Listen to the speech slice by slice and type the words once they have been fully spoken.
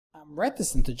I'm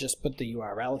reticent to just put the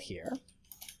URL here,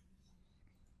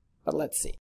 but let's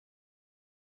see.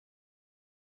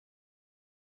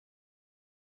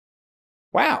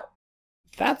 Wow,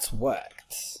 that's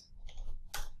worked.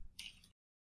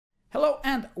 Hello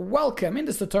and welcome. In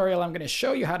this tutorial, I'm going to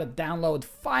show you how to download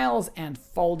files and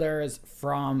folders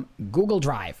from Google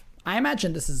Drive. I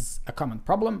imagine this is a common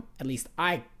problem. At least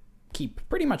I keep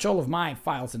pretty much all of my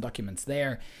files and documents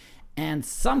there. And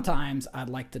sometimes I'd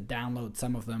like to download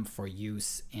some of them for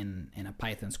use in a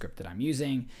Python script that I'm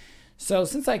using. So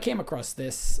since I came across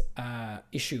this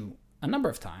issue a number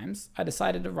of times, I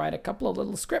decided to write a couple of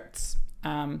little scripts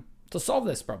to solve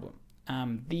this problem.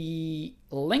 The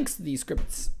links to these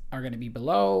scripts are going to be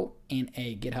below in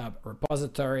a GitHub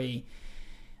repository.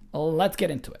 Let's get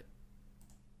into it.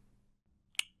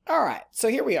 All right, so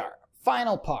here we are.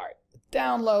 Final part,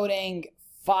 downloading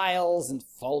files and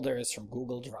folders from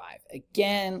Google Drive.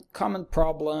 Again, common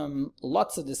problem,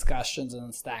 lots of discussions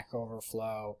on Stack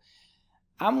Overflow.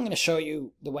 I'm going to show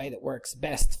you the way that works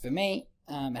best for me.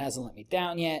 It hasn't let me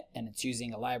down yet, and it's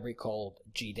using a library called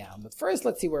gdown. But first,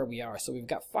 let's see where we are. So we've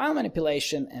got file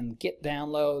manipulation and git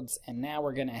downloads, and now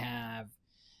we're going to have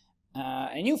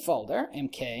a new folder,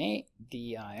 _dir,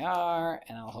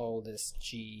 and I'll hold this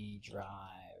G drive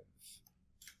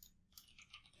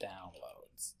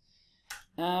downloads.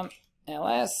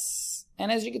 ls,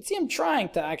 and as you can see, I'm trying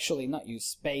to actually not use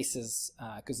spaces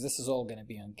because this is all going to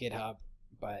be on GitHub,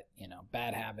 but you know,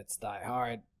 bad habits die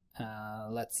hard.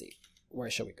 Let's see. Where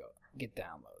shall we go? Git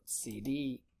downloads,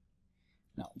 CD,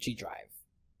 no, G drive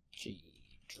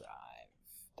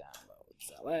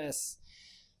downloads, ls.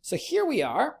 So here we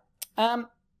are.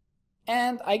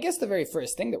 And I guess the very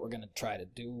first thing that we're going to try to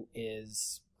do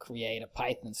is create a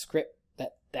Python script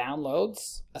that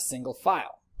downloads a single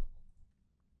file.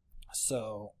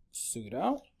 So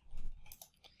sudo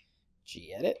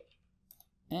gedit,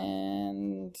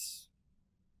 and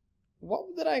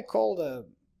what did I call the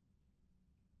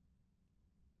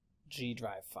G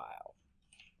drive file?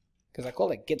 Because I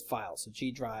called it git file, so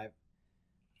G drive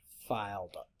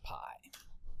file.py.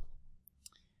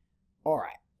 All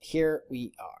right, here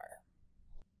we are.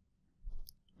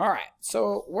 All right,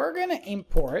 so we're going to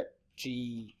import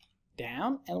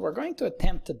gdown, and we're going to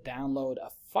attempt to download a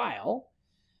file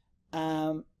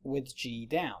with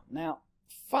gdown. Now,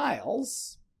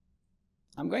 files,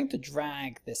 I'm going to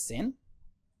drag this in,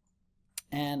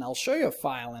 and I'll show you a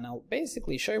file, and I'll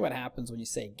basically show you what happens when you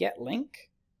say get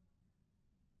link,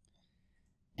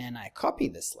 and I copy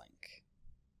this link.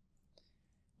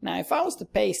 Now, if I was to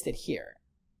paste it here,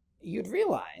 you'd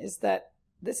realize that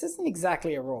this isn't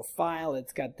exactly a raw file.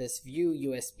 It's got this view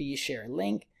USB share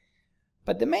link,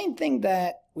 but the main thing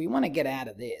that we want to get out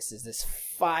of this is this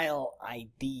file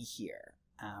ID here.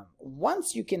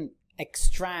 Once you can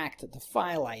extract the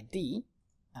file ID,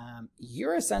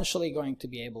 you're essentially going to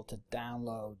be able to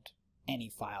download any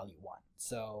file you want.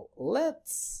 So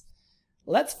let's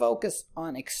focus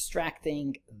on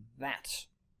extracting that.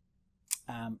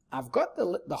 I've got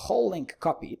the whole link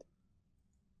copied,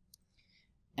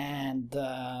 and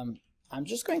I'm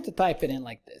just going to type it in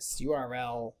like this,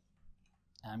 URL.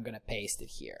 I'm going to paste it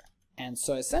here. And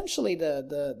so essentially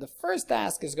the first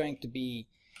task is going to be,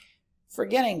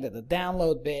 forgetting that the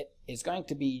download bit is going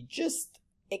to be just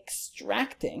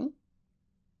extracting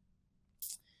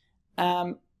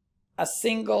a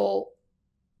single,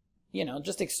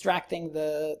 just extracting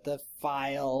the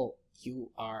file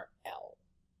URL.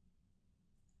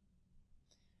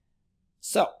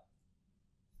 So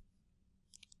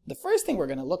the first thing we're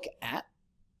going to look at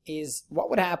is what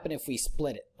would happen if we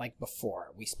split it like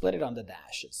before. We split it on the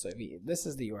dashes. So this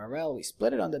is the URL, we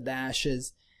split it on the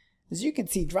dashes. As you can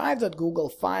see, drive.google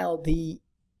file D,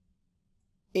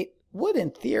 it would in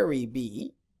theory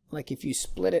be like if you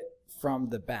split it from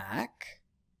the back,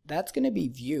 that's going to be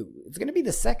view. It's going to be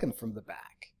the second from the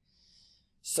back.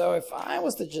 So if I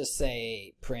was to just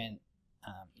say print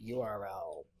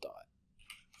URL dot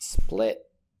split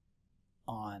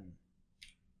on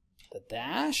the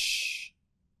dash,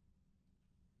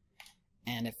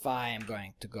 and if I am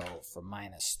going to go for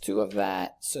 -2 of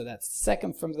that, so that's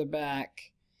second from the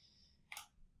back,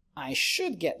 I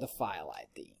should get the file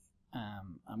ID.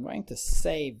 I'm going to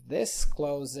save this,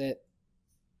 close it,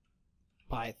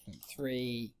 Python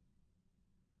 3,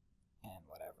 and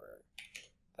whatever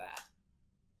that.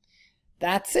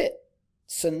 That's it.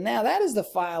 So now that is the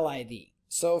file ID.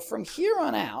 So from here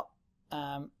on out,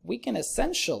 we can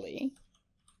essentially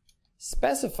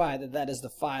specify that that is the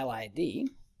file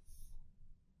ID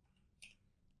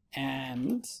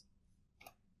and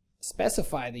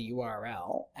specify the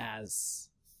URL as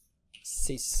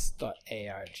sys.argv1,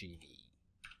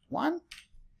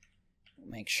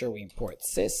 Make sure we import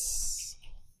sys.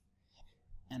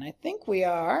 And I think we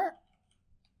are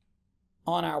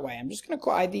on our way. I'm just going to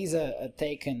call ID's a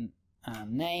taken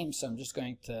name, so I'm just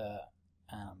going to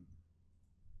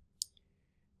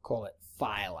call it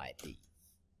file ID.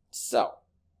 So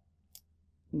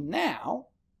now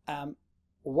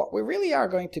what we really are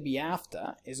going to be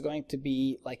after is going to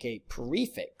be like a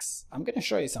prefix. I'm going to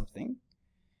show you something.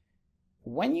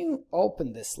 When you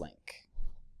open this link,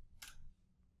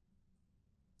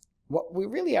 what we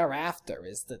really are after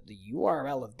is that the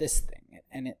URL of this thing,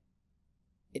 and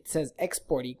it says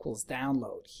export equals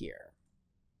download here.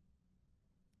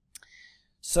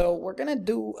 So we're going to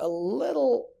do a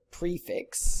little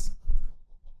prefix.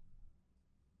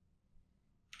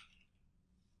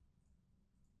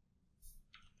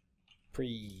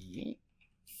 Prefix,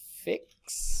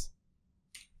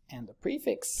 and the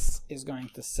prefix is going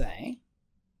to say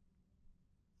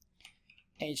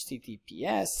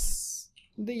HTTPS,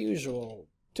 the usual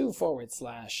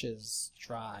 2//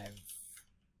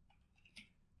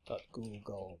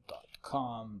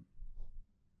 drive.google.com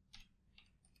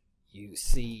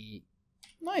UC,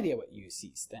 no idea what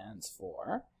UC stands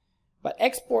for, but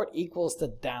export equals to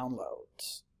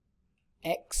download.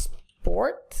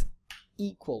 Export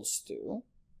equals to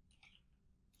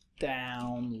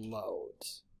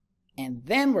download. And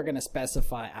then we're going to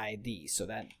specify ID. So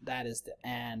that is the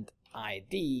and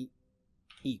ID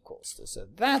equals to. So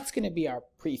that's going to be our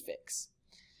prefix.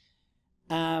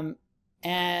 And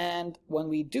when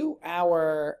we do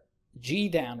our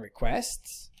gdown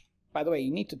requests, by the way,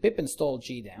 you need to pip install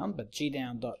gdown, but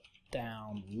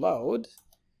gdown.download,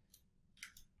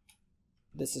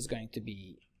 this is going to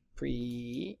be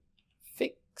prefix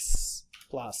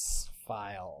plus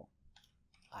file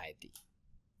ID.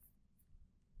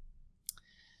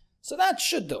 So that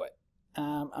should do it.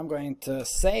 I'm going to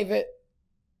save it,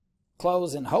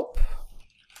 close and hope,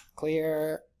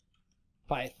 clear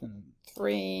Python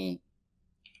 3,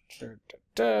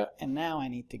 and now I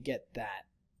need to get that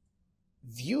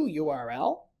view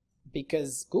URL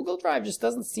because Google Drive just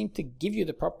doesn't seem to give you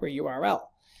the proper URL.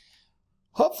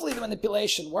 Hopefully the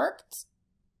manipulation worked.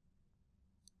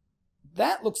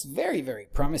 That looks very, very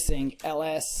promising.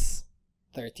 ls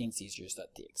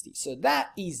 13ccers.txt. So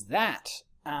that is that.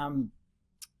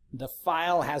 The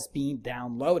file has been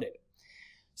downloaded.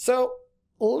 So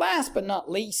last but not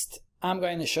least, I'm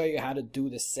going to show you how to do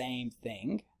the same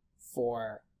thing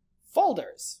for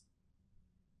folders.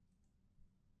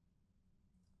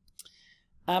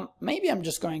 Maybe I'm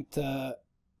just going to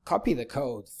copy the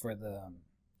code for the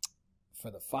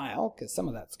file because some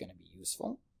of that's going to be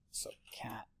useful. So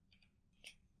cat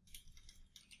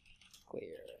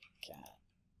clear cat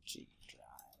G drive.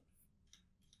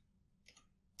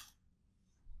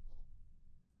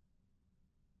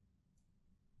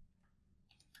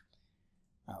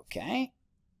 Okay.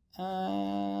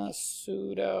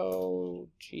 Sudo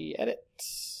gedit.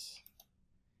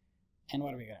 And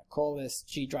what are we going to call this?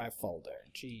 G drive folder.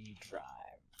 G drive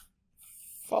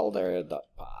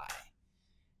folder.py.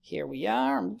 Here we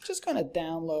are. I'm just going to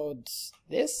download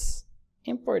this.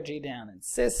 Import gdown and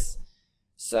sys.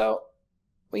 So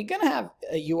we're going to have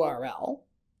a URL.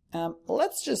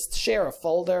 Let's just share a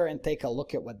folder and take a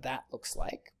look at what that looks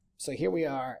like. So here we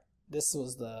are. This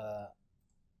was the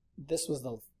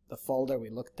folder we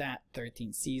looked at,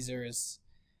 13 Caesars.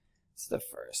 It's the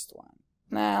first one.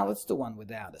 Now let's do one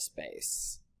without a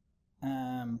space.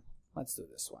 Let's do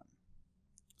this one.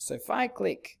 So if I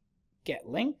click get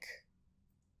link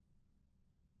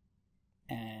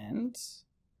and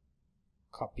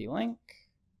copy link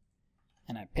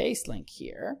and I paste link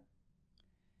here,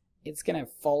 it's going to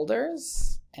have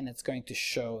folders and it's going to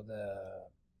show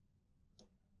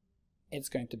it's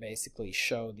going to basically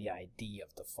show the ID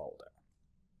of the folder.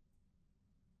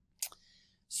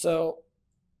 So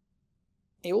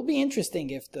it will be interesting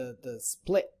if the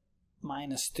split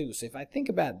 -2. So if I think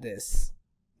about this,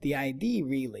 the ID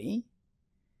really,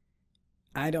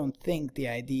 I don't think the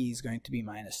ID is going to be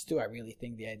 -2. I really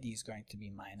think the ID is going to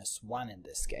be -1 in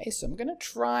this case. So I'm going to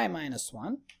try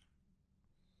 -1.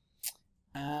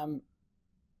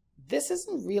 This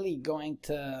isn't really going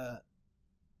to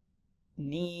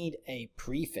need a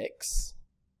prefix,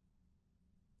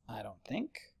 I don't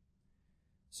think.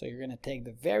 So you're going to take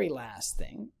the very last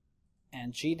thing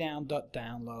and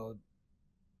gdown.download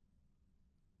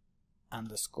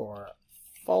 _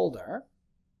 folder.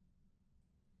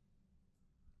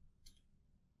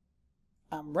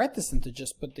 I'm reticent to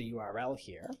just put the URL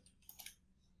here,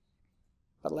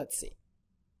 but let's see.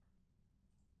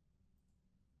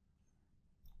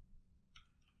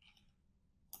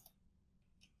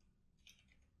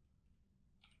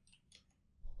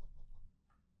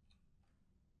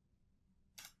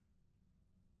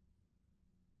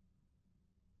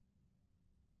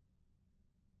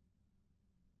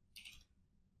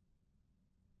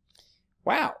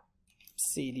 Wow,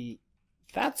 CD,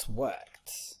 that's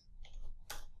worked.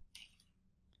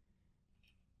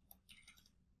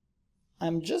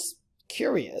 I'm just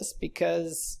curious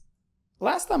because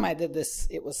last time I did this,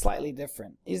 it was slightly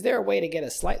different. Is there a way to get a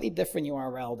slightly different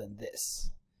URL than this?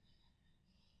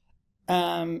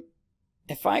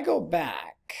 If I go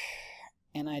back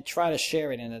and I try to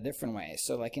share it in a different way,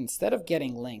 so like instead of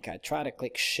getting link, I try to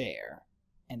click share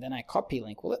and then I copy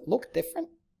link, will it look different?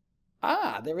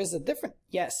 Ah, there is a different,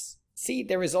 yes. See,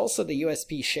 there is also the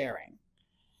USB sharing,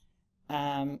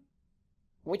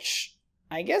 which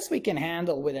I guess we can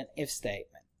handle with an if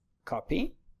statement.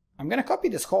 Copy. I'm going to copy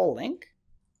this whole link.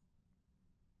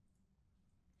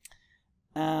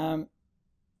 I'm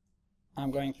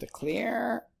going to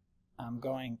clear. I'm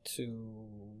going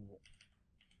to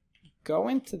go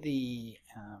into the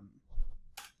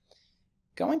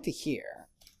here,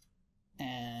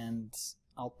 and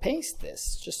I'll paste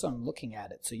this just so I'm looking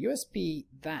at it. So USB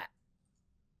that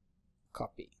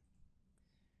copy.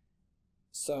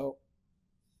 So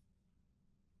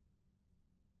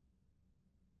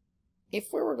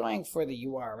if we were going for the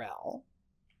URL,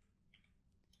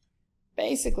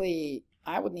 basically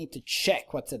I would need to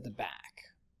check what's at the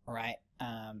back, all right?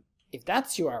 If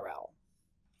that's URL,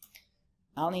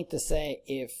 I'll need to say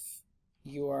if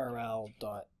URL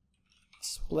dot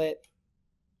split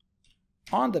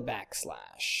on the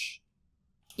backslash,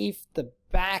 if the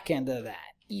back end of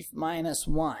that, if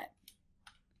 -1,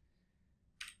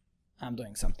 I'm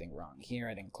doing something wrong here,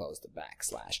 I didn't close the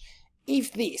backslash.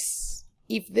 If this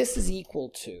is equal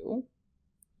to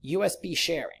USB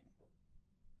sharing,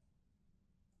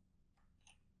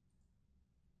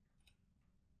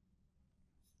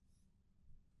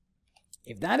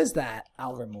 if that is that,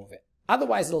 I'll remove it.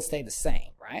 Otherwise, it'll stay the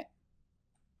same, right?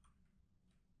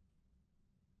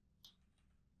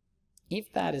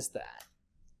 If that is that,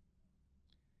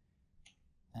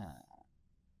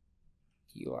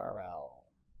 URL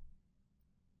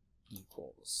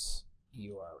equals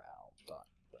URL dot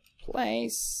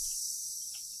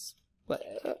replace.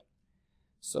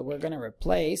 So we're going to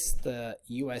replace the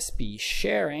USB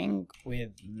sharing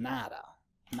with nada,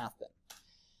 nothing.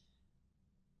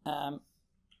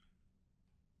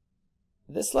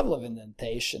 This level of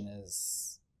indentation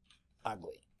is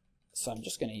ugly, so I'm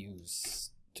just going to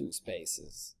use 2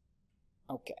 spaces.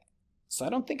 Okay, so I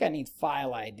don't think I need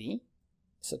file ID.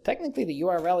 So technically the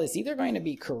URL is either going to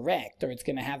be correct or it's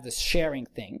going to have this sharing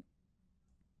thing.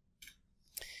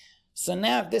 So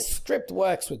now if this script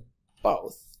works with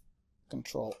both,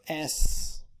 Control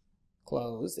S,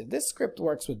 close. If this script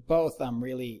works with both, I'm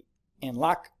really in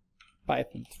luck.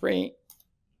 Python 3.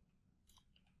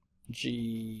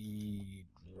 G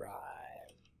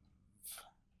drive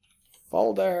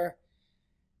folder,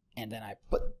 and then I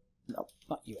put, no,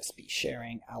 not USB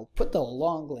sharing, I'll put the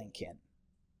long link in,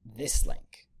 this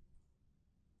link.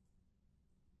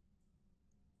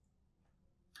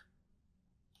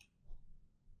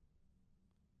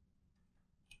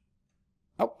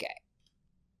 Okay.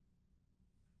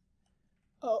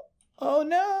 Oh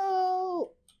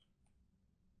no!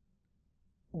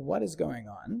 What is going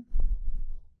on?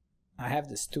 I have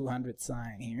this 200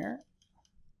 sign here.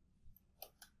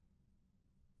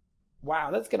 Wow,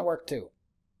 that's gonna work too.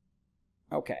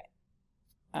 Okay.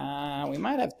 We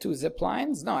might have 2 zip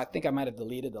lines. No, I think I might have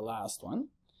deleted the last one.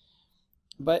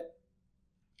 But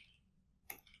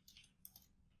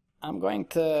I'm going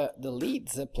to delete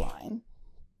zip line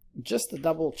just to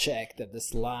double check that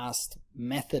this last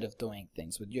method of doing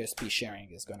things with USB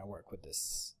sharing is going to work with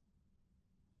this.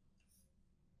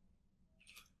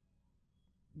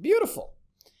 Beautiful.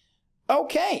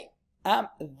 Okay,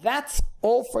 that's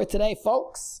all for today,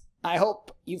 folks. I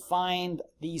hope you find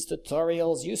these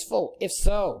tutorials useful. If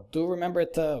so, do remember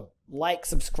to like,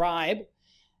 subscribe,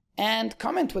 and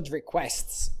comment with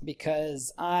requests,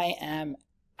 because I am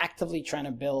actively trying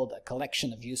to build a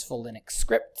collection of useful Linux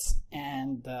scripts,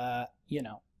 and you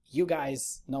know, you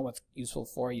guys know what's useful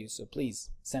for you, so please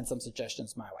send some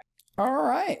suggestions my way. All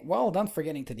right, well, done for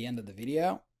getting to the end of the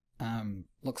video.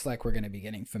 Looks like we're going to be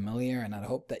getting familiar, and I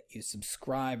hope that you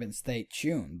subscribe and stay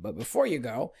tuned. But before you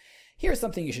go, here's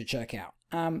something you should check out.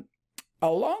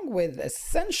 Along with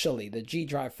essentially the G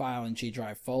drive file and G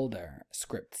drive folder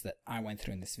scripts that I went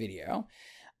through in this video,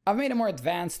 I've made a more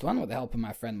advanced one with the help of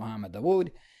my friend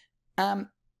𝗦𝗢𝗖𝗓𝗡𝗏,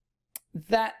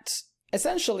 that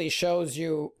essentially shows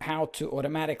you how to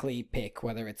automatically pick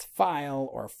whether it's file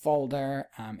or folder.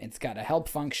 It's got a help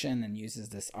function and uses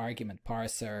this argument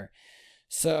parser.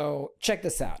 So check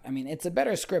this out. I mean, it's a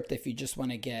better script if you just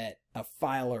want to get a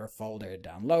file or a folder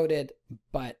downloaded,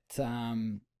 but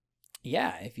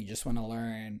yeah, if you just want to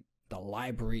learn the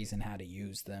libraries and how to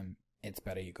use them, it's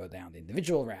better you go down the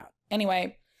individual route.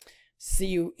 Anyway, see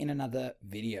you in another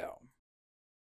video.